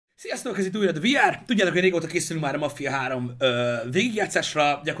Sziasztok, ez itt újra TheVR. Tudjátok, hogy régóta készülünk már a Mafia 3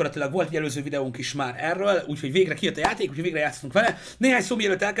 végigjátszásra. Gyakorlatilag volt egy előző videónk is már erről, úgyhogy végre kijött a játék, úgyhogy végre játszottunk vele. Néhány szó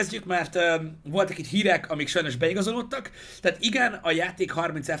mielőtt elkezdjük, mert voltak itt hírek, amik sajnos beigazolódtak. Tehát igen, a játék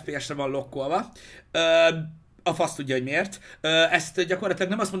 30 FPS-re van lokkolva. A fasz tudja, hogy miért. Ezt gyakorlatilag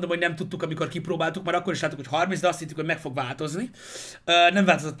nem azt mondom, hogy nem tudtuk, amikor kipróbáltuk, mert akkor is láttuk, hogy 30, de azt hittük, hogy meg fog változni. Nem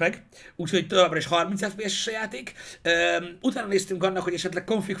változott meg, úgyhogy továbbra is 30 FPS-es a játék. Utána néztünk annak, hogy esetleg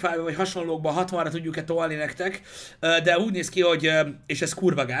config file vagy hasonlókban 60-ra tudjuk-e tolni nektek, de úgy néz ki, hogy, és ez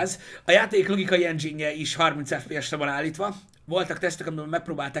kurva gáz, a játék logikai engine-je is 30 FPS-re van állítva. Voltak tesztek, amiben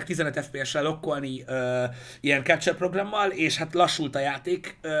megpróbálták 15 FPS-re lokkolni ilyen capture programmal, és hát lassult a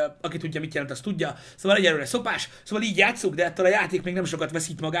játék. Aki tudja, mit jelent, azt tudja. Szóval egyelőre szopás. Szóval így játszunk, de ettől a játék még nem sokat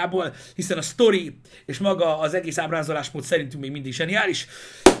veszít magából, hiszen a story és maga az egész ábrázolásmód szerintünk még mindig zseniális.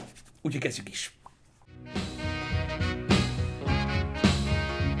 Úgyhogy kezdjük is.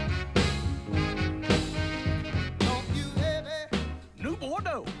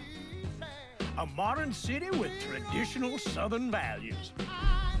 A modern city with traditional Southern values.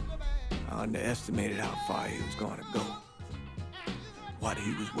 I underestimated how far he was going to go. What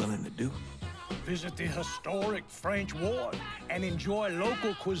he was willing to do. Visit the historic French Ward and enjoy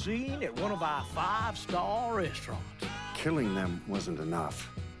local cuisine at one of our 5-star restaurants. Killing them wasn't enough.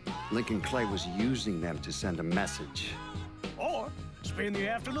 Lincoln Clay was using them to send a message. Or spend the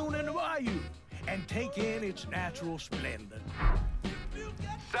afternoon in the bayou and take in its natural splendor.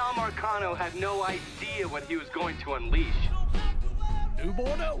 Sal Marcano had no idea what he was going to unleash. New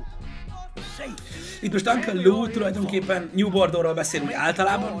Bordeaux. Safe. Itt most Uncle Lou tulajdonképpen New Bordeauxról beszél úgy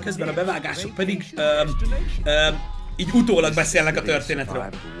általában, közben a bevágások pedig így utólag beszélnek a történetről.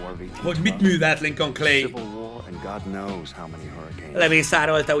 Hogy mit művelt Lincoln Clay.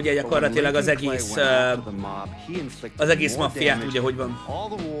 Lemészárolta ugye gyakorlatilag az egész maffiát, ugye, hogy van.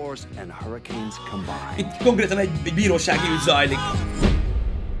 Itt konkrétan egy bírósági ügy zajlik.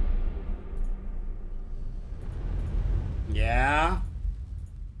 Yeah.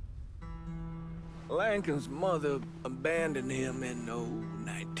 Lincoln's mother abandoned him in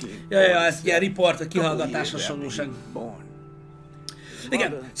 19. Ja, ez ilyen report, a kihallgatás hasonlóság.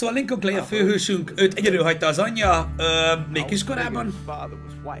 Igen, szóval Lincoln Clay a főhősünk, őt egyedül hagyta az anyja, még kiskorában.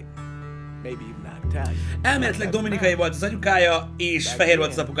 Elméletileg dominikai volt az anyukája, és fehér volt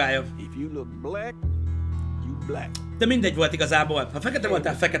az apukája. De mindegy volt igazából. Ha fekete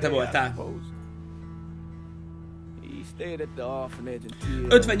voltál, fekete voltál.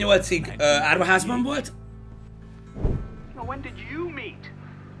 58-ig árvaházban volt.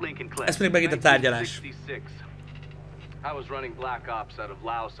 Ez pedig megint a tárgyalás. I was running Black Ops out of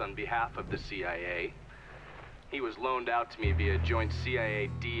Laos on behalf of the CIA. He was loaned out to me via joint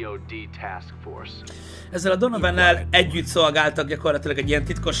CIA-DOD task force. Ezzel a Donovannel együtt szolgáltak gyakorlatilag egy ilyen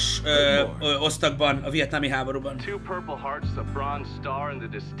titkos osztagban a vietnámi háborúban.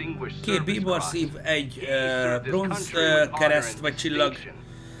 Két bíbor szív, egy bronz kereszt vagy csillag.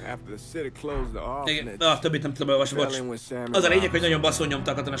 Igen, a többit nem tudom olvasni, bocs. Az a lényeg, hogy nagyon baszón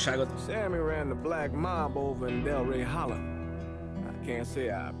nyomta a katonaságot.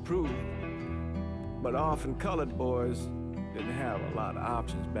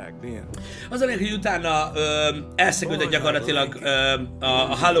 Az a lényeg, hogy utána elszegődött gyakorlatilag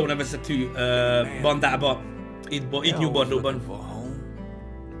a Halo nevezetű bandába, itt New Bordeauxban.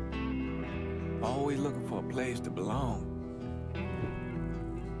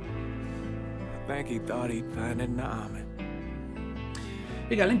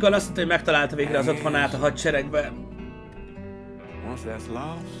 Igen, Lincoln azt mondta, hogy megtalálta végre az otthonát a hadseregbe.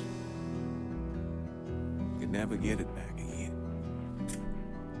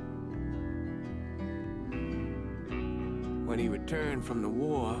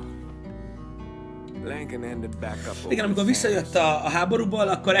 Igen, amikor visszajött a háborúból,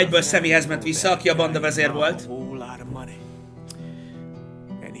 akkor egyből Sammyhez ment vissza, aki a banda vezér volt.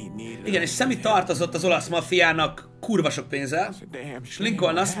 Igen, és Sammy tartozott az olasz maffiának kurva sok pénzzel, és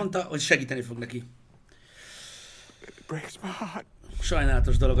Lincoln azt mondta, hogy segíteni fog neki.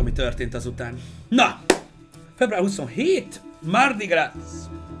 Sajnálatos dolog, ami történt azután. Na! Február 27, Mardi Gras.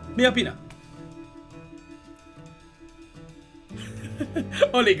 Mi a pina?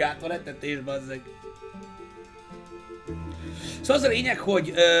 Oligátor etetés, bazzeg. Szóval az a lényeg,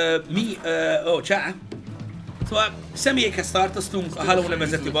 hogy csá. Szóval személyekhez tartoztunk a Halo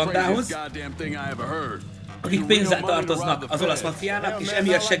nevezetű bandához, akik pénzzel tartoznak az olasz maffiának, és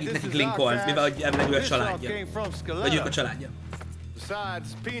emiatt segít nekik Lincoln, mivel hogy ő a családja. Vagy ők a családja.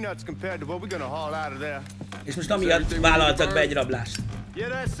 És most amiatt vállaltak be egy rablást.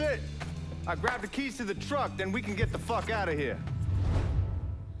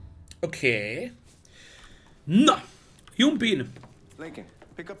 Oké. Na! Jumpin! Lincoln,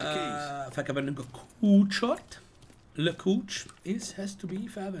 pick up the keys. Fel kell vennünk a kulcsot. Le kulcs has to be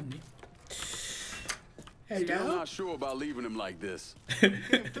felvenni. Still Hello. not sure about leaving him like this.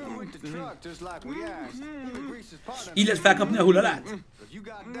 Came through with the truck just like we asked. The grease's partner. Így lehet felkapni a hullalát? If you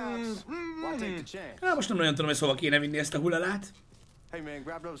got doubts, why take the chance? Na, most nem nagyon tudom, hogy szóval kéne vinni ezt a hullalát. Hey man,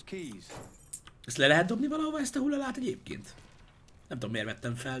 grab those keys. Ezt le lehet dobni valahova, ezt a hullalát egyébként? Nem tudom, miért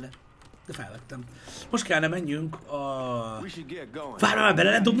vettem fel, de felvettem. Most kellene menjünk a... We should get going. Várj, már bele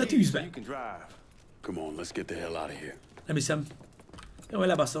lehet dobni a tűzbe? You can drive. Come on, let's get the hell out of here. Nem hiszem. Jó, hogy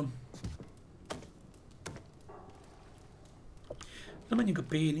lebaszom. Na, menjünk a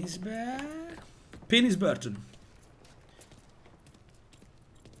péniszbe. Pénisz Burton.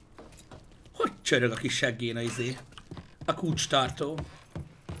 Hogy csörög a kis seggén a izé? A kulcstartó.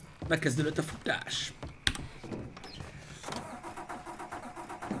 Megkezdődött a futás.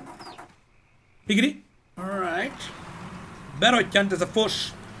 Igri? Alright. Berottyant ez a fos.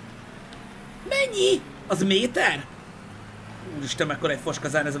 Mennyi? Az méter? Úristen, mekkora egy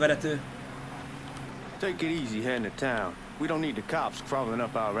foskazán ez a verető. Take it easy heading to town. We don't need the cops crawling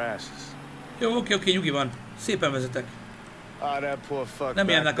up our asses. Jó, oké, nyugi van. Szépen vezetek. Ah, that poor fuck Nem back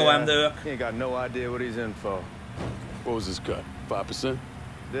ilyenek a there. vándőrök. He ain't got no idea what he's in for. What was his cut? 5%?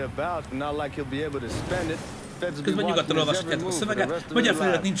 They're about, but not like he'll be able to spend it. Feds will be Közben nyugodtan watching his every olvashatjátok a move for the szöveget. rest of Magyar his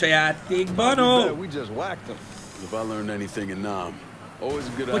felirat life. nincs a játékban, You ó! bet we just whacked him. If I learned anything in Nam, always a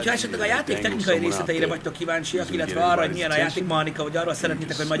good idea. Hogyha esetleg a játék to dangle technikai someone out részleteire there. vagytok kíváncsiak, Who's gonna illetve get arra, hogy everybody's milyen a attention. játékmechanika, vagy arról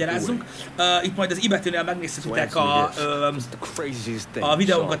szeretnétek, hogy magyarázzunk, itt majd az i-betűnél megnézhetitek a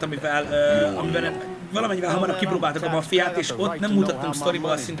videónkat, amiben valamennyivel hamarabb kipróbáltak a Mafiát, és ott nem mutattunk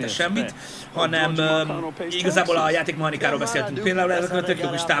sztoriból szinte semmit, hanem igazából a játékmechanikáról beszéltünk. Például ezek a tök jó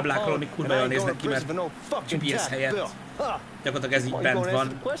kis táblákról, amik kurva jól néznek ki, mert GPS helyett gyakorlatilag ez így bent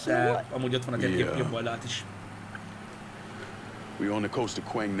van, de amúgy ott van a térkép jobb oldalt is. We're on the coast of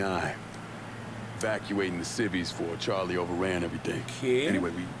Quang Nai, evacuating the civvies for Charlie overran everything. Okay. Anyway,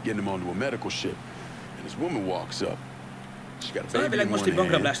 we getting him onto a medical ship, and this woman walks up. She got a Szóval baby elvileg in most one egy hand,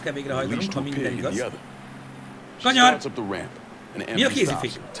 bankrablást kell and végrehajtanunk, leashed ha to a minden pig in igaz. the other. She Kanyar! starts up the ramp, and the Mi a empty stops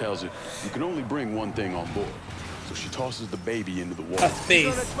kézifék? and tells her you can only bring one thing on board. So she tosses the baby into the A water.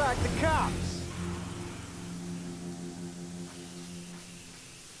 face. Attract the cops.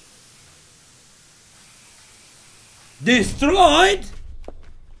 Destroyed?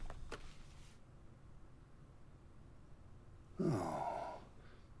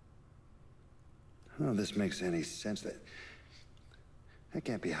 None of this makes any sense. That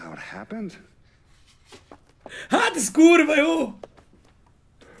can't be how it happened. Hát ez kurva jó!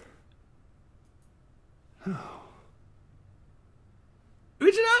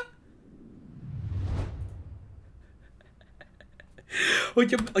 Mit csinál?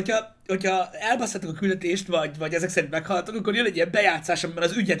 Hogyha elbasztatok a küldetést, vagy ezek szerint meghaltok, akkor jön egy ilyen bejátszás, amiben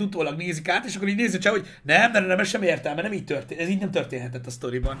az ügyet utólag nézik át, és akkor így nézzük csak, hogy nem, ez sem értelme, nem így történt. Ez így nem történhetett a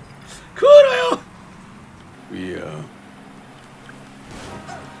sztoriban. Kurva jó!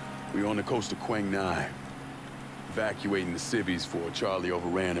 We're on the coast of Quang Nai, evacuating the civvies for Charlie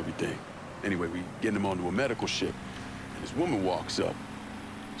overran everything. Anyway, we getting him onto a medical ship, and this woman walks up.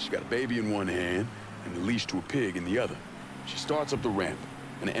 She got a baby in one hand and the leash to a pig in the other. She starts up the ramp,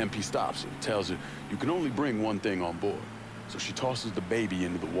 and the MP stops her and tells her you can only bring one thing on board. So she tosses the baby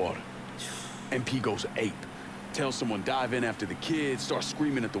into the water. MP goes ape. Tells someone dive in after the kid, starts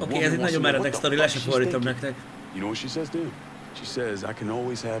screaming at the woman. Ez egy nagyon meredek sztori, le se she's fordítom thinking. nektek. You know what she says to him? She says, I can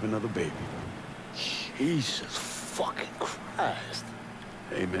always have another baby. Jesus fucking Christ.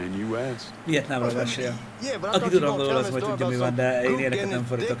 Hey man, you asked. Vietnámról mesél. Yeah, but I Aki thought tud you angolul, az gonna majd tell me tudja mi story van, de about én some ilyeneket gook nem getting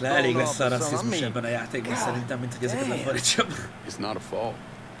fordítok his le. dick Elég blown lesz a off or something. rasszizmus I mean, ebben a játékban God szerintem, mint hogy ezeket nem damn. fordítsam. It's not a fault.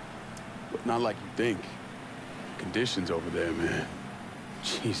 But not like you think. Conditions over there, man.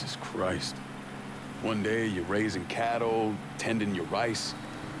 Jesus Christ. One day you're raising cattle, tending your rice.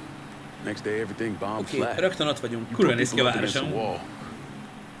 Next day everything bombed Oké, flat. rögtön ott vagyunk. You Kurva put néz ki a people up against városom. the wall.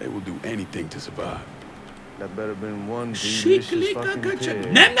 They will do anything to survive. That better been one delicious fucking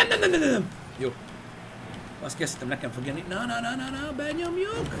pig. Nem! Jó. Azt kezdtem, nekem fog jönni. Na,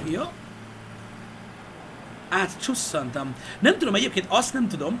 benyomjuk. Jó. Átcsusszantam. Nem tudom, egyébként azt nem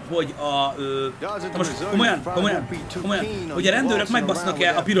tudom, hogy na most komolyan, hogy a rendőrök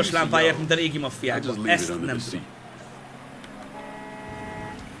megbasznak-e a piros lámpáért, mint a régi I maffiákban. just leave it Ezt under nem the tudom. seat.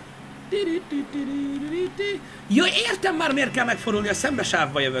 Jó, értem már, miért kell megfordulni, a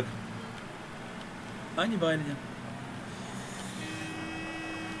szembesávba jövök. Annyi baj legyen.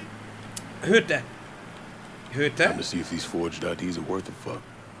 Hőte. Time to see if these forged IDs are worth a fuck.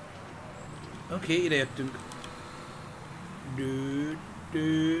 Oké, ide jöttünk.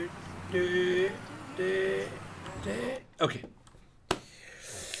 Oké.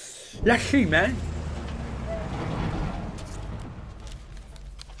 Let's see, man.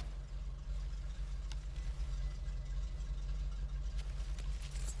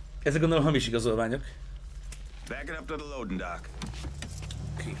 Ezek gondolom hamis igazolványok.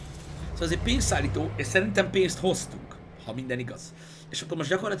 Oké. Szóval ez egy pénzszállító, és szerintem pénzt hoztunk, ha minden igaz. És akkor most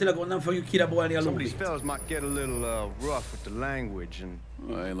gyakorlatilag onnan fogjuk kirabolni a lóvét. Some of these fellas might get a little rough with the language and...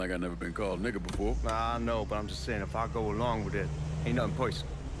 Well, ain't like I've never been called nigger before. Nah, I know, but I'm just saying if I go along with it, ain't nothing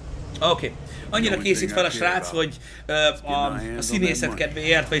personal. Oké. Annyira készít fel a srác, hogy a színészet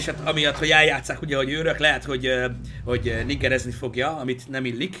kedvéért, vagyis hát amiatt, hogy eljátszák ugye, hogy őrök, lehet, hogy niggerezni fogja, amit nem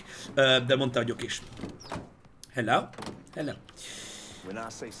illik, de mondta, hogy okés. Hello? Hello. When I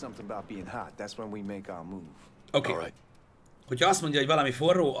say something about being hot, that's when we make our move. Oké. Hogyha azt mondja, hogy valami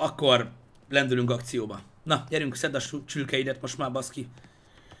forró, akkor lendülünk akcióba. Na, gyerünk, szedd a csülkeidet most már, baszki.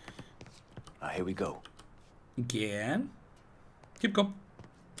 Here we go. Igen. Keep going.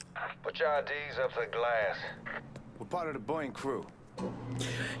 Put your IDs up to the glass. We're part of the Boeing crew.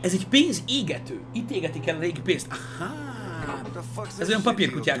 Ez egy pénzégető. Itt égetik el a régi pénzt. Ahá. Ez olyan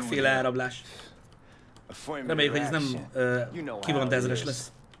papírkutyák féle elrablás. Reméljük, hogy ez nem kivont ezres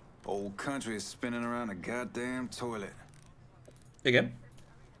lesz. Old country is spinning around a goddamn toilet. Igen.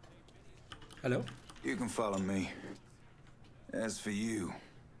 Hello. You can follow me. As for you,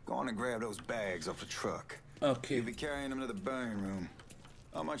 go on and grab those bags off the truck. Okay. You'll be carrying them to the burning room.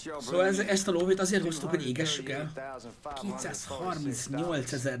 How much y'all Szóval ezt a lóvét azért hoztuk, hogy égessük el.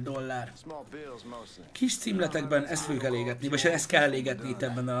 $238,000. Kis címletekben ezt fogjuk elégetni, vagy ezt kell elégetni itt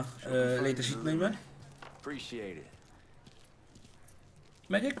ebben a létesítményben.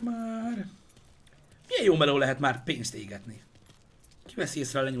 Megyek már. Milyen jó meló lehet már pénzt égetni? Ki veszi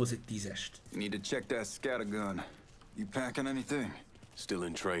észre, ha lenyúlsz egy 10-est? Need to check that scattergun. You packing anything? Still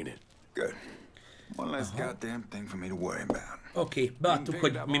in training. Good. One less goddamn thing for me to worry about. Oké, beadtuk,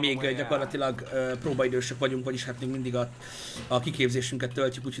 hogy mi még gyakorlatilag próbaidősök vagyunk, vagyis hát még mindig a kiképzésünket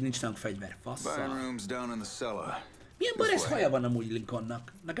töltjük, úgyhogy nincs nálunk fegyver. Fassza. Milyen baresz haja van amúgy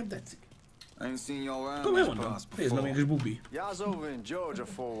Lincolnnak? Nekem tetszik. Komolyan mondom, nézd meg, mégis bubi. Y'all's over in Georgia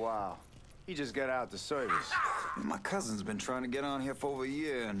for a while. He just got out the service. My cousin's been trying to get on here for over a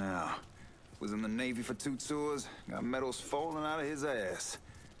year now. Was in the Navy for 2 tours, got medals falling out of his ass.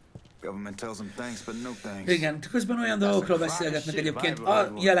 Government tells him thanks, but no thanks. Igen, közben olyan dolgokról beszélgetnek egyébként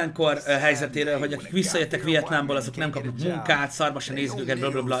a jelenkor helyzetéről, hogy akik visszajöttek Vietnámból, azok nem kapnak munkát, szarba se nézik őket,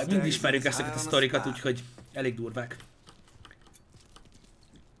 blablabla. Mind ismerjük ezeket a sztorikat, úgyhogy elég durvák.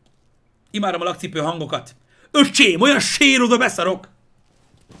 Imádom a lakcipő hangokat. Öcsém, olyan sér, oda beszarok!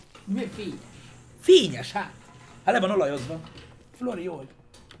 Miért fényes? Fényes, hát. Hát le van olajozva. Flori, jól.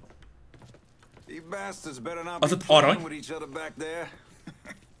 Az ott arany.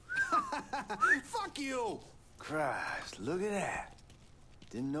 Fuck you! Christ, look at that.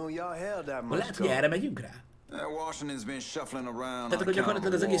 Didn't know y'all held that much. Lehet, hogy erre megyünk rá? Tehát akkor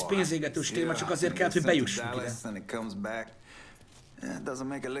gyakorlatilag az egész pénzégetős téma csak azért kell, hogy bejussunk ide. Doesn't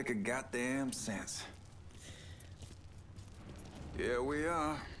make a lick of goddamn sense. Here we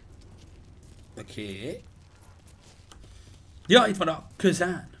are. Oké. Ja, itt van a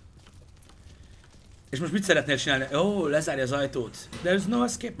közán. És most mit szeretnél csinálni? Ó, lezárja az ajtót. There's no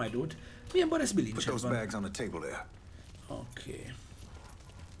escape, my dude. Milyen baresz bilincsek van? Oké.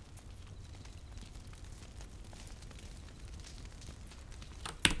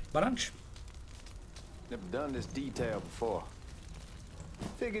 Barancs? Never done this detail before.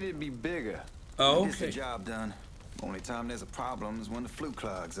 Figured it'd be bigger. Oh, okay. Get the job done. Only time there's a problem is when the flue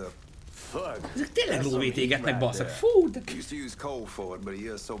clogs up. Fuck. Ezek tényleg lóvét égetnek, basszak. Fú, de... Used to use coal for it, but a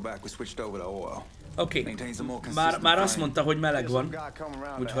year or so back we switched over to oil. Oké. Már azt mondta, hogy meleg van.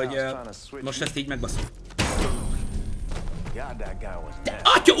 Úgyhogy most ezt így megbaszom. De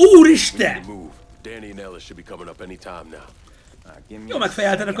atya úristen! Jó,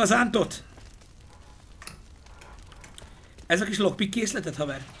 megfejelted a kazántot? Ez a kis lockpick készletet,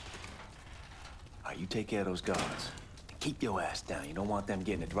 haver? You take care of those guards. Keep your ass down. You don't want them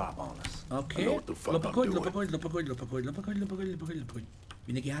getting a drop on us. Oké. Lopakodj.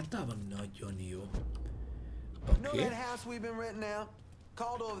 Mindenki háttal van? Nagyon jó. Oké.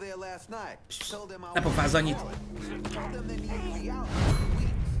 Ne pofázz annyit.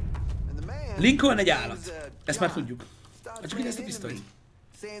 Lincoln egy állat. Ezt már tudjuk. Csak ide ezt a pisztolyt.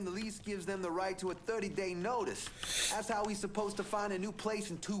 Saying the lease gives them the right to a 30-day notice. That's how we're supposed to find a new place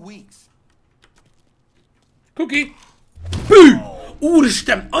in 2 weeks. Cookie! Hű!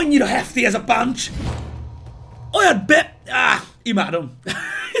 Úristen, annyira hefti ez a punch! Olyan imádom!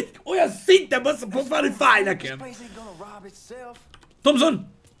 Olyan szinten basszom pofán, hogy fáj nekem!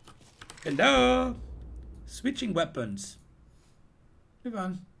 Thompson! Hello! Switching weapons. Mi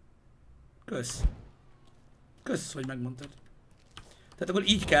van? Kösz. Kösz, hogy megmondtad. Tehát akkor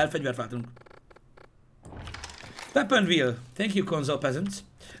így kell, fegyvert váltunk. Weapon wheel. Thank you, console peasants.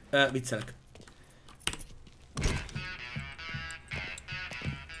 Viccelek.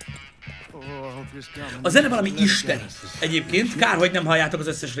 A zene valami isteni. Egyébként, kár, hogy nem halljátok az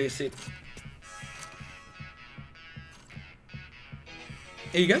összes részét.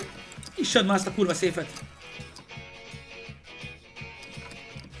 Igen? Issad már azt a kurva széfet.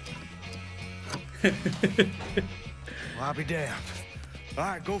 I'll be damned.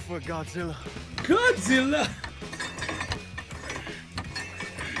 All right, go for it, Godzilla. Godzilla!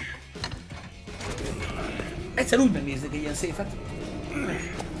 Egyszer úgy megnéznék egy ilyen széfet.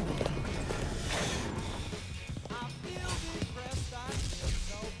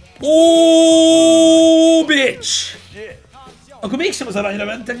 Oh, bitch! Akkor mégsem az aranyra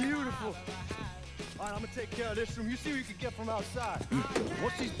mentek.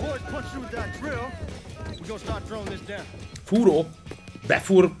 Fúró.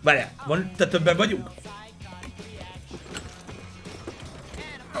 Befúr. Várjál, van, te többen vagyunk?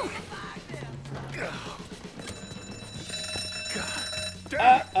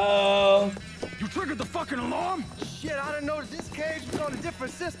 Uh-oh. You triggered the fucking alarm? Shit, I didn't notice this cage was on a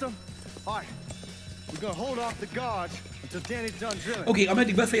different system. All right, we're gonna hold off the guards until Danny's done drilling. Oké,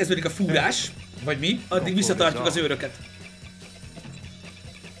 ameddig befejeződik a fúrás, vagy mi, addig visszatartjuk az őröket.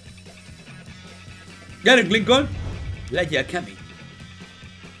 Gyerünk, Lincoln! Legyél kemény.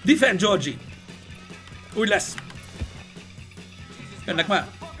 Defend, Georgie! Úgy lesz. Jönnek már.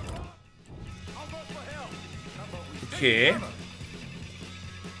 Oké.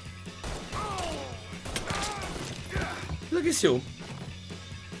 Ez egész jó.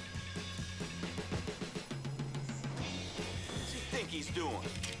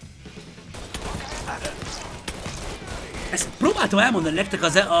 Ezt próbáltam elmondani nektek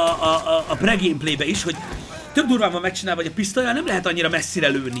a pre-gameplaybe is, hogy tök durván van megcsinálva, hogy a pisztollyal nem lehet annyira messzire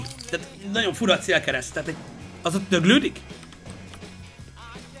lőni. Tehát nagyon fura a célkereszt, tehát az ott döglődik.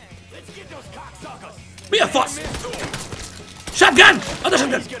 Mi a fasz? Shotgun! Add a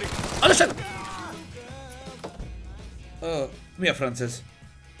shotgun! Add a shotgun! Mi a franc ez?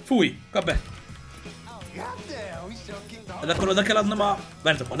 Fúj, kap be! De akkor oda kell adnom a...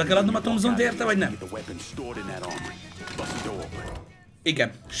 Várjátok, oda kell adnom a Thompson-t érte, vagy nem?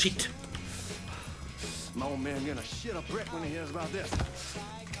 Igen, shit.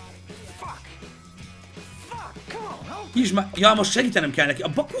 Nyisd már... Ja, most segítenem kell neki.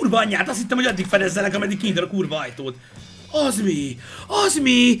 A kurva anyját, azt hittem, hogy addig fedezzelek, ameddig kinyitod a kurva ajtót. Az mi? Az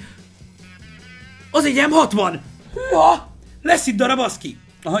mi? Az egy M60! Hűha! Lesz itt darab, az ki.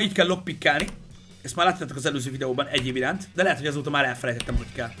 Aha, így kell lockpickelni. Ezt már láttátok az előző videóban egyéb iránt, de lehet, hogy azóta már elfelejtettem,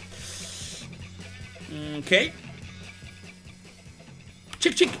 hogy kell. Oké.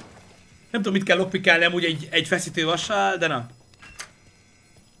 Csik-csik! Nem tudom, mit kell lockpickelni amúgy egy feszítővassal, de na.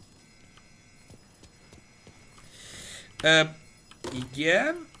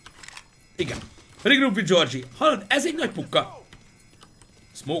 Igen. Igen. Regroup with Georgie. Hallod, ez egy nagy pukka.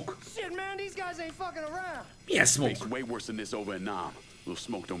 Smoke. Milyen smoke?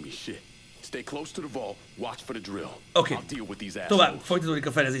 Stay close to the vault, watch for the drill. Oké. I'll deal with these assholes. Tovább folytatódik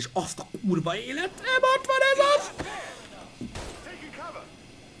a felezés. Azt a kurva élet. Nem ott van ez az!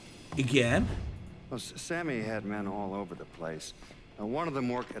 Igen. Well, Sammy had men all over the place. One of them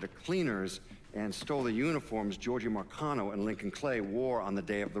worked at a cleaner's and stole the uniforms Georgie Marcano and Lincoln Clay wore on the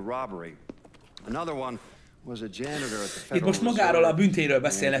day of the robbery. Another one was a janitor at the Federal. Itt most magáról a büntéről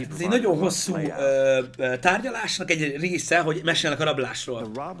beszélnek. Ez egy nagyon hosszú tárgyalásnak egy része, hogy mesélnek a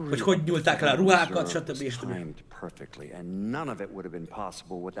rablásról. Hogy nyúlták el a ruhákat, stb. Perfectly, and none of it would have been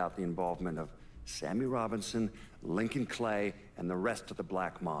possible without the involvement of Sammy Robinson, Lincoln Clay, and the rest of the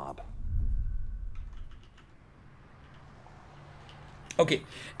black mob. Oké,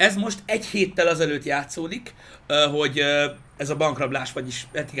 ez most egy héttel azelőtt játszódik, hogy ez a bankrablás, vagyis,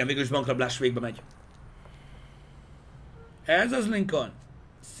 hát igen, végül is bankrablás végbe megy. Ez az Lincoln.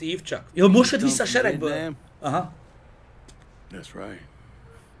 Szív csak. Jó, most jött vissza a seregből. Aha. That's right.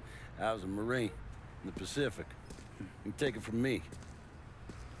 I was a Marine in the Pacific. You take it from me.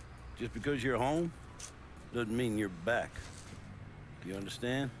 Just because you're home doesn't mean you're back. Do you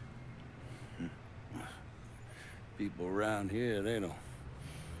understand? People around here, they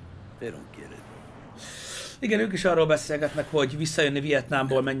don't get it. Igen, ők is arról beszélgetnek, hogy visszajönni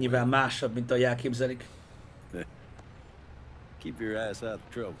Vietnámból mennyivel másabb, mint ahogy elképzelik. Keep your ass out of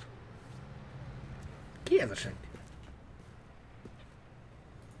trouble. Ki ez a senki?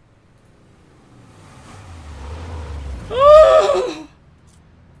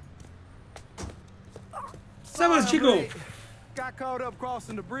 Szevasz, Chico! Got caught up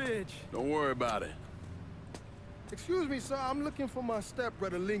crossing the bridge. Don't worry about it. Excuse me, sir. I'm looking for my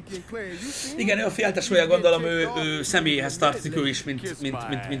stepbrother Lincoln Clay. You seen? Igen, ő a fiáltesója, gondolom ő személyhez tartozik ő is,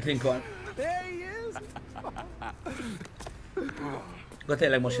 mint Lincoln. There he is. De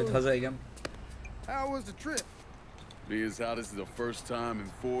tényleg most jött haza, igen. How was the trip? Being as how this is the first time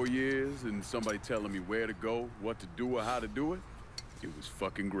in 4 years and somebody telling me where to go, what to do, or how to do it, it was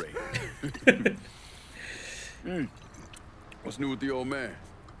fucking great. What's new with the old man?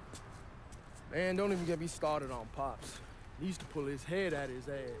 Man, don't even get me started on Pops. He used to pull his head out his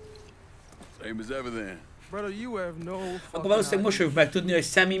ass. Same as ever then. Brother, you have no Akkor valószínűleg most fogjuk megtudni, hogy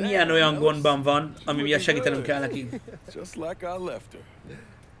Sammy milyen olyan gondban van, ami miatt segítenünk kell neki. Just like I left her.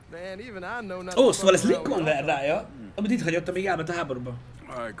 Man, even I know not. Ó, szóval ez Lincoln rája, amit itt hagyott, amíg elment a háborúba.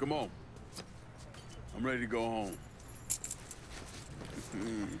 All right, come on. I'm ready to go home.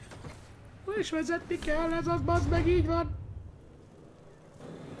 És vezetni kell, ez az bazd meg, így van.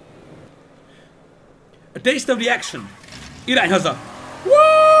 A taste of the action. Irány haza.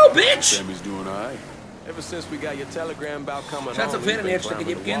 Woo, bitch! Sammy's doing all right. Ever since we got your telegram about coming Srácok, félre ne értsenek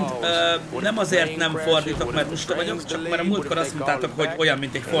egyébként, nem azért nem fordítok, mert lusta vagyok, csak már a múltkor azt mondtátok, hogy olyan,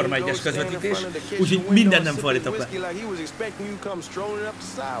 mint egy Forma 1-es közvetítés, úgyhogy minden nem fordítok le.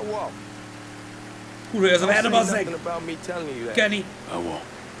 Kurva, az a verre, bazzeg! Kenny!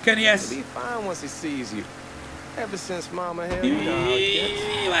 Kenny, yes!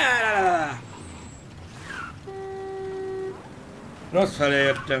 Rossz felé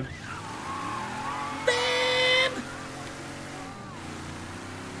jöttem.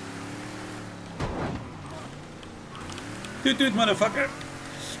 Tütüt, motherfucker!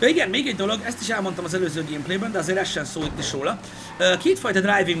 Ja, igen, még egy dolog, ezt is elmondtam az előző gameplayben, de azért ez sem szó itt is róla. Kétfajta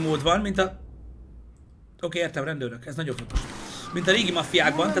driving mód van, mint a... Oké, értem, rendőrök, ez nagyon fontos. Mint a régi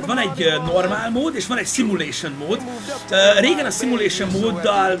maffiákban, tehát van egy normál mód, és van egy simulation mód. Régen a simulation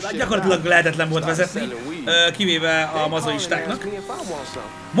móddal gyakorlatilag lehetetlen volt vezetni, kivéve a mazoistáknak.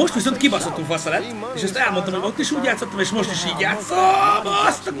 Most viszont kibaszottul fasza lett, és ezt elmondtam, hogy ott is úgy játszottam, és most is így játszom,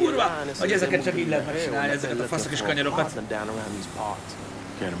 azt a kurva! Hogy ezeket csak így lehet megcsinálni, ezeket a faszok és kanyarokat.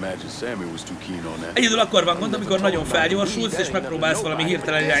 Egyedül akkor van gond, amikor nagyon felgyorsulsz, és megpróbálsz valami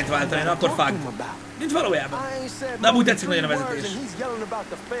hirtelen irányt váltani, akkor fag. Mint valójában. De amúgy tetszik nagyon a vezetés.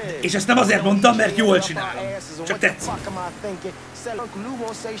 És ezt nem azért mondtam, mert jól csinálom. Csak tetszik.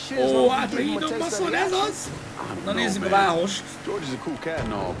 Ó, hát megítom baszol, ez az! Na nézzük a váhost.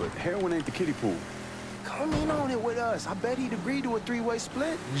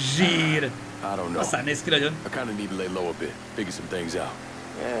 Zsír. Aztán néz ki nagyon.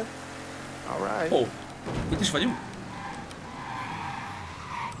 Ó, itt is vagyunk?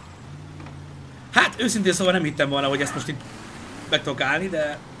 Hát, őszintén szóval nem hittem volna, hogy ezt most itt meg tudok állni,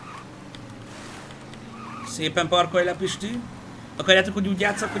 de... Szépen parkolj le, Pisti. Akarjátok, hogy úgy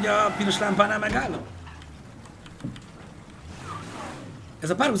játszak, hogy a piros lámpánál megállok? Ez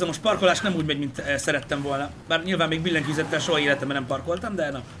a párhuzamos parkolás nem úgy megy, mint szerettem volna. Bár nyilván még billentyűzettel soha életemben nem parkoltam,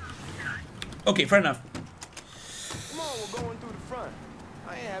 de na. Oké, fair enough.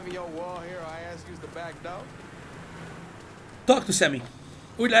 Talk to Sammy.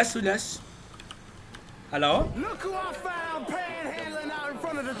 Úgy lesz, úgy lesz. Hello?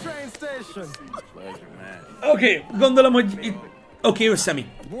 Oké, gondolom, hogy itt... Oké, ő Sammy.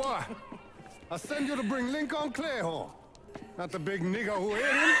 I send you to bring Lincoln Clay home. Not the big nigger who ate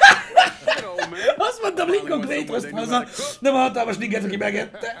him. Azt mondtam, Lincoln Clay-t hoztam haza, nem a hatalmas niggert, aki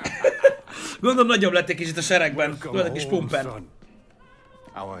megette. Gondolom, nagyobb lett egy kicsit a seregben. Tudod, egy kis pumpen.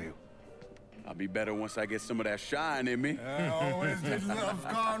 How are you? I'll be better once I get some of that shine in me. I always did love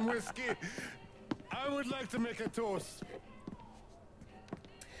corn whiskey. I would like to make a toast.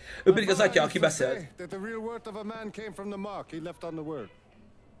 Ő pedig az atya, aki beszélt. That the real worth of a man came from the mark he left on the word.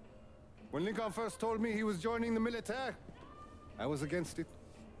 When Lincoln first told me he was joining the military, I was against it.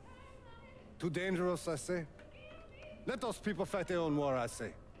 Too dangerous, I say. Let those people fight their own war, I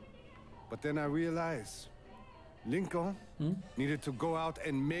say. But then I realized Lincoln needed to go out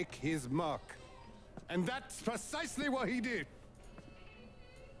and make his mark. And that's precisely what he did.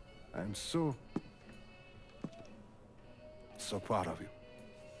 I'm so proud of you.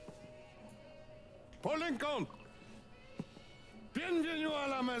 Paul Lincoln! Bienvenue à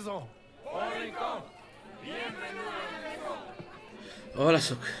la maison! Paul Lincoln! Bienvenue à la maison!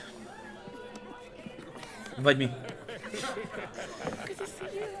 Olaszok. Vagy mi?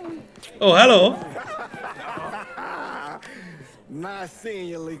 Oh, hello! Nice seeing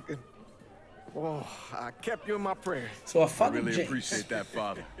you, Lincoln. Oh, I kept you in my prayers. So I really appreciate that,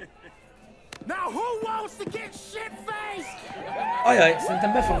 Father. Now who wants to get shit-faced? Ajaj,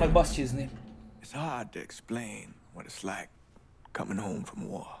 szerintem be fognak baszcsizni. It's hard to explain what it's like coming home from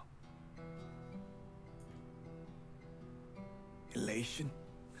war. Elation,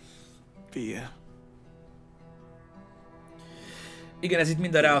 fear. Igen, ez itt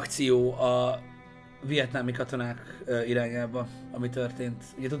mind a reakció a vietnámi katonák irányába, ami történt.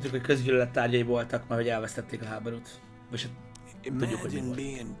 Ugye tudjuk, hogy közgyűlölet tárgyai voltak, mert hogy elvesztették a háborút. Vagy tudjuk, hogy mi volt.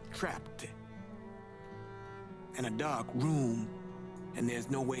 Being trapped in a dark room and there's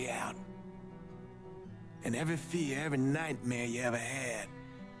no way out. And every fear, every nightmare you ever had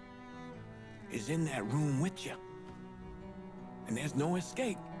is in that room with you. And there's no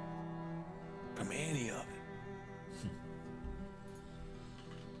escape from any of it.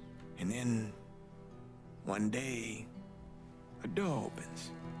 And then one day a door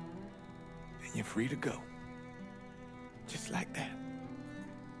opens and you're free to go. Just like that.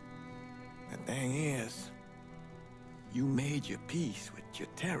 The thing is, you made your peace with your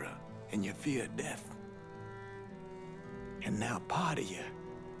terror and your fear of death. And now part of you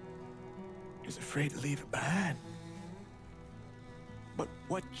is afraid to leave it behind. But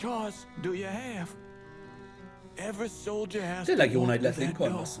what choice do you have? Every soldier has to Tényleg jó nagy walk lett through that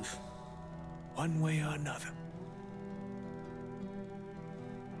Lincoln, door, basszus. one way or another.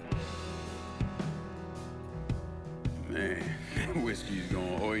 Man, whiskey's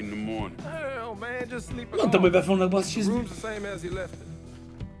going hard in the morning. Hell, man, just sleep it Mondtam, hogy off. be fognak The basszizni. room's the same as you left it.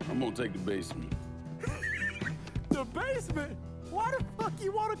 I'm gonna take the basement. The basement? Why the fuck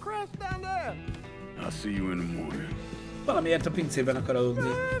you want to crash down there? I'll see you in the morning. Valamiért a pincében akar aludni.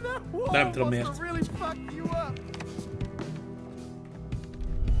 Man, that wall De nem tudom must miért. have really fucked you up.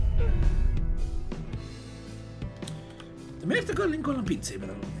 De miért akar Lincoln a pincében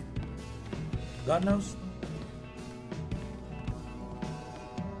aludni? God knows.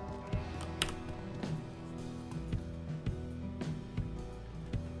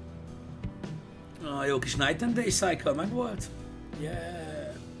 A jó kis Night and Day Cycle megvolt. Yeah.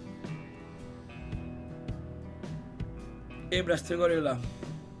 Ébresztő gorilla.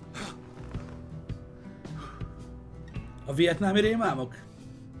 A vietnámi rémámok?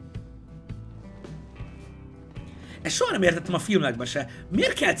 Ezt soha nem értettem a filmekben se.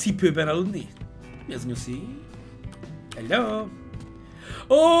 Miért kell cipőben aludni? Mi az, nyuszi? Hello!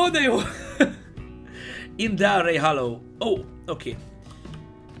 Ó, de jó! In Delray Hollow. Ó, oké.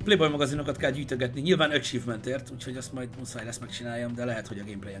 Playboy magazinokat kell gyűjtögetni, nyilván achievementért, úgyhogy azt majd muszáj lesz megcsináljam, de lehet, hogy a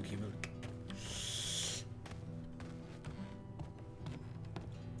gameplayen kívül.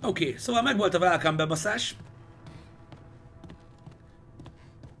 Oké, szóval megvolt a welcome bebaszás.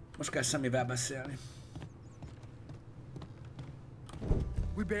 Most kell Sammyvel beszélni.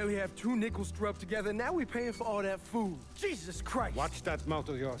 We barely have 2 nickels to rub together, now we're paying for all that food. Jesus Christ! Watch that mouth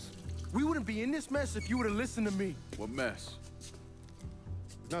of yours. We wouldn't be in this mess if you would have listened to me. What mess?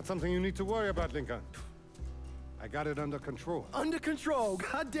 It's not something you need to worry about, Lincoln. I got it under control. Under control?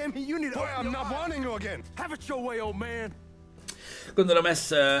 God damn it, you need to... Boy, I'm not warning you again! Have it your way, old man! Gondolom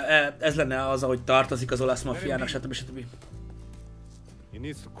ez lenne az, ahogy tartozik az olasz maffiának, stb. He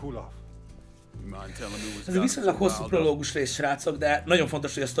needs to cool off. Ez egy viszonylag hosszú prológus rész, srácok, de nagyon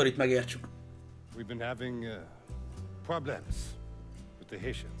fontos, hogy a sztorit megértsük. We've been having problems with the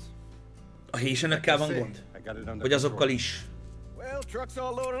Haitians. A Haitianökkel van gond? Vagy azokkal is? Well, truck's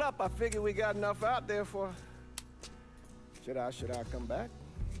all loaded up. I figure we got enough out there for... Should I come back?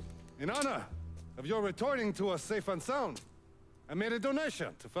 In honor of your returning to us safe and sound, I made a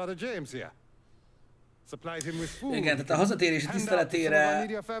donation to Father James here. Supplied him with food. Igen, tehát a hazatérési tiszteletére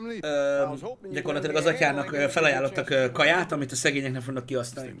gyakorlatilag az atyának felajánlottak kaját, amit a szegények nem fognak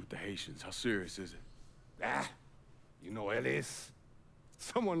kiosztani. You know Ééés.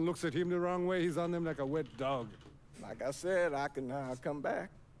 Someone looks at him the wrong way, he's on them like a wet dog. Like I said, I can come back.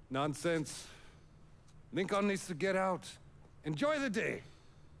 Nonsense. Lincoln needs to get out. Enjoy the day.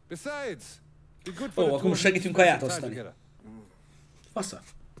 Besides, be good for the akkor most segítünk kaját osztani. Fasza.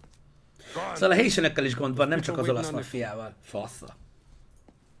 Szóval a Haitianökkel is gond van, nem csak az olasz maffiával. Fasza.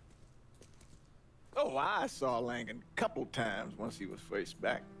 Oh, I saw Langan a couple times once he was first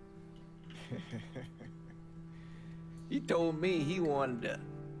back. He told me he wanted to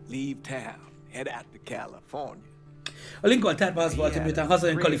leave town, head out to California. A Lincoln terve az volt, hogy miután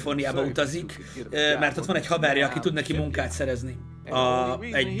hazajön Kaliforniába utazik, mert ott van egy haverja, aki tud neki munkát szerezni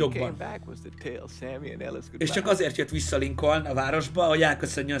egy dokban. És csak azért jött vissza Lincoln a városba, hogy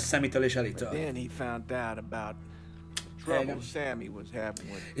elköszönjön Sammytől és Ellie-től.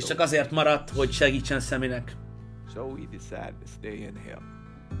 És csak azért maradt, hogy segítsen Sammynek. So he decided to stay and help.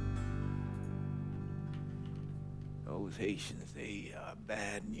 Those Haitians, they are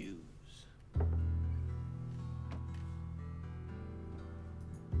bad news.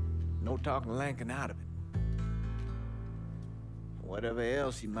 No talking Lincoln out of it. Whatever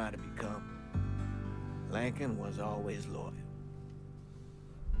else he might have become, Lincoln was always loyal.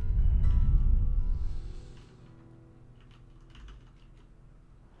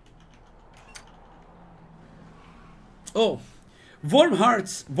 Oh, Warm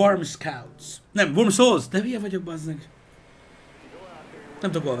Hearts, Warm Scouts. Nem, Warm Souls, de hülye vagyok, bazdmeg.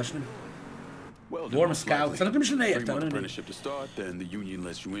 Nem tudok olvasni. Warm Scouts, ennek nem is lenne értelme.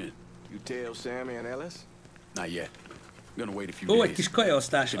 Ó, egy kis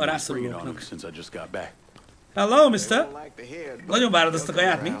kajaosztás a rászorulóknak. Hello, mister! Nagyon várod azt a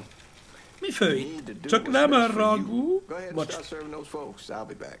kaját, mi? Mi fő? Csak nem a ragú. Bocs.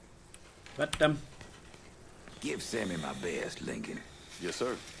 Vettem. Give Sammy my best, Lincoln. Yes,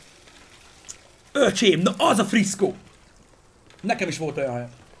 sir. Öcsém, na az a friszkó! Nekem is volt olyan haja.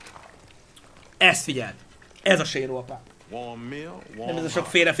 Ezt figyeld. Ez a séróapám. Nem ez a sok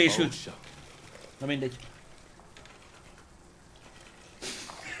félrefésült. Na mindegy.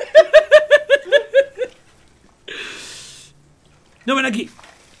 Na mert neki.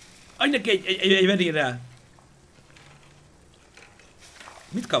 Adj neki egy vedérrel.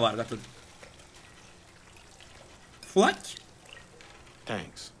 Mit kavargatod? Flatty?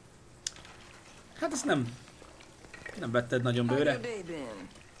 Thanks. Hát ezt nem vetted nagyon bőre.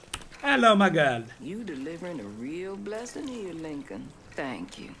 Hello, my girl. You delivering a real blessing here, Lincoln.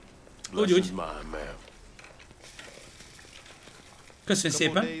 Thank you. Úgy. Köszönöm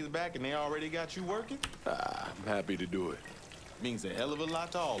szépen. I'm happy to do it. Means a hell of a lot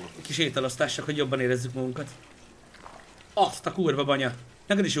to all of us. Kis ételosztás, csak hogy jobban érezzük magunkat. Azt a kurva banya.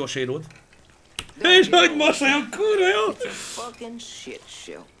 Neked is jó séród. És hogy most olyan kurva jó? It's a fucking shit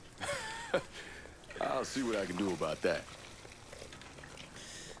show. I'll see what I can do about that.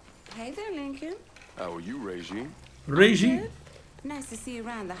 Hey there, Lincoln. How are you, Regine? Regine? Nice to see you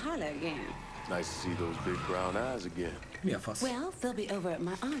around the holler again. Nice to see those big brown eyes again. Mi a fasz? Well, they'll be over at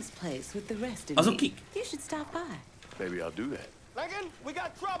my aunt's place with the rest of Azok me. kik? You should stop by. Maybe I'll do that. Lincoln, we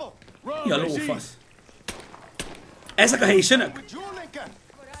got trouble. Mi a lófasz? Ezek a helyisenök?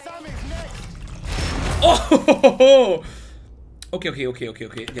 Oh!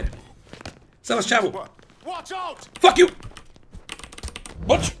 Oké, gyere. Szevasz, csávó! Fuck you!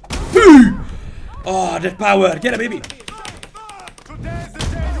 Bocs! Hű! Oh, that power! Gyere, baby!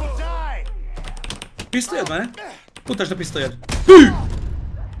 Pisztolyod van, ne? Mutasd a pisztolyod. Hű!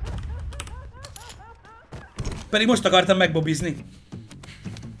 Pedig most akartam megbobizni.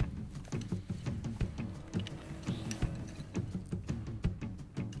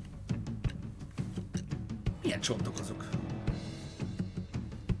 Milyen csontok azok?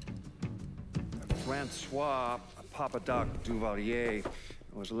 Francois Papadoc Duvalier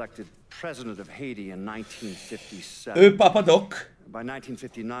was elected president of Haiti in 1957. Ő Papadoc. By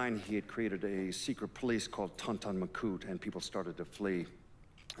 1959, he had created a secret police called Tonton Macoute, and people started to flee.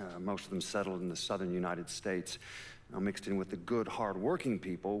 Most of them settled in the southern United States. Now, mixed in with the good, hard-working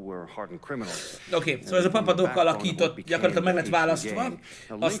people were hardened criminals. Oké, szóval ez a Papadoc alakított, gyakorlatilag meg lett választva,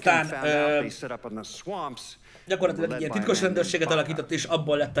 aztán gyakorlatilag ilyen titkos rendőrséget alakított, és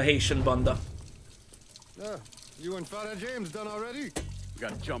abból lett a Haitian banda. You and Father James done already? We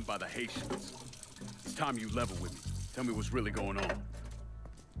got jumped by the Haitians. It's time you level with me. Tell me what's really going on.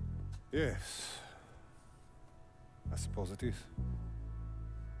 Yes. I suppose it is.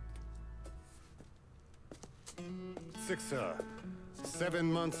 7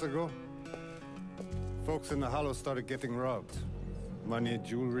 months ago, folks in the Hollow started getting robbed. Money,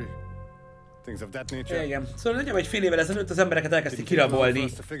 jewelry, things of that nature. Igen. Szóval nagyjából egy fél évvel ezelőtt az embereket elkezdték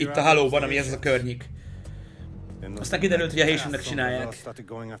kirabolni itt a Hollowban, ami ez a környék. Aztán kiderült, hogy a Haitiannek csinálják.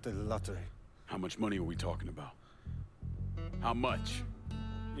 How much money are we talking about? How much?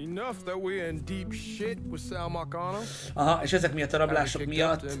 Enough that we're in deep shit with Sal Marcano. Aha, és ezek miatt a rablások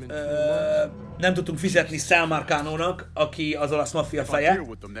miatt nem tudtunk fizetni Sal Marcanónak, aki az olasz maffia feje.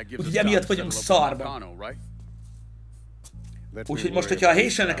 Úgyhogy emiatt vagyunk szarban. Úgyhogy most, hogyha a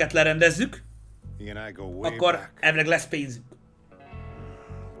Haitianeket lerendezzük, akkor elvileg lesz pénzünk.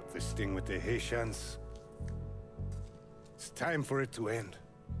 This thing with the Haitians, it's time for it to end.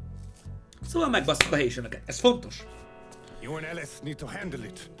 Szóval megbasztuk a Haitianeket. Ez fontos. You and Ellis need to handle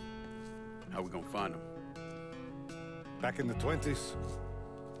it. How we gonna find them? Back in the 20s,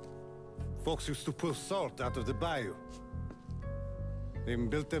 folks used to pull salt out of the bayou. They even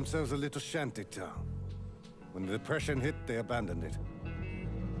built themselves a little shanty town. When the Depression hit, they abandoned it.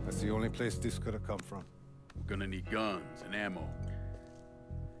 That's the only place this could have come from. We're gonna need guns and ammo.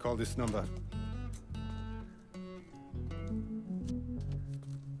 Call this number.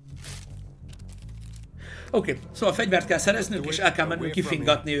 Oké, szóval fegyvert kell szereznünk, és el kell mennünk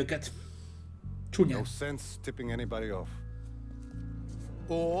kifingatni őket. Csúnya. No sense tipping anybody off.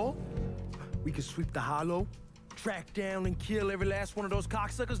 Or we could sweep the hollow, track down and kill every last one of those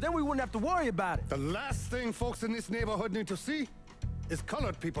cocksuckers, then we wouldn't have to worry about it. The last thing folks in this neighborhood need to see is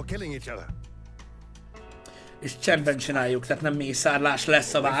colored people killing each other. És csendben csináljuk, tehát nem mészárlás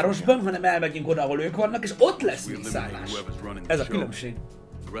lesz a városban, hanem elmegyünk oda, ahol ők vannak, és ott lesz mészárlás. Ez a különbség.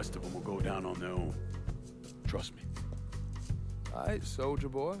 The rest of them will go down on their own. Trust me. All right, soldier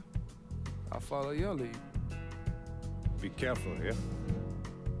boy. I'll follow your lead. Be careful here.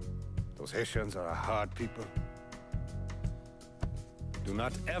 Those Haitians are a hard people. Do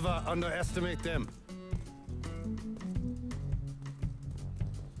not ever underestimate them.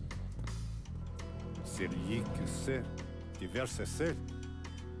 Celui qui sait diverser seul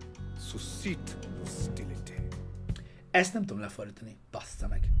suscite hostilité. Ezt nem tudom lefordítani. Bassza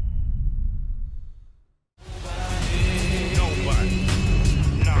meg.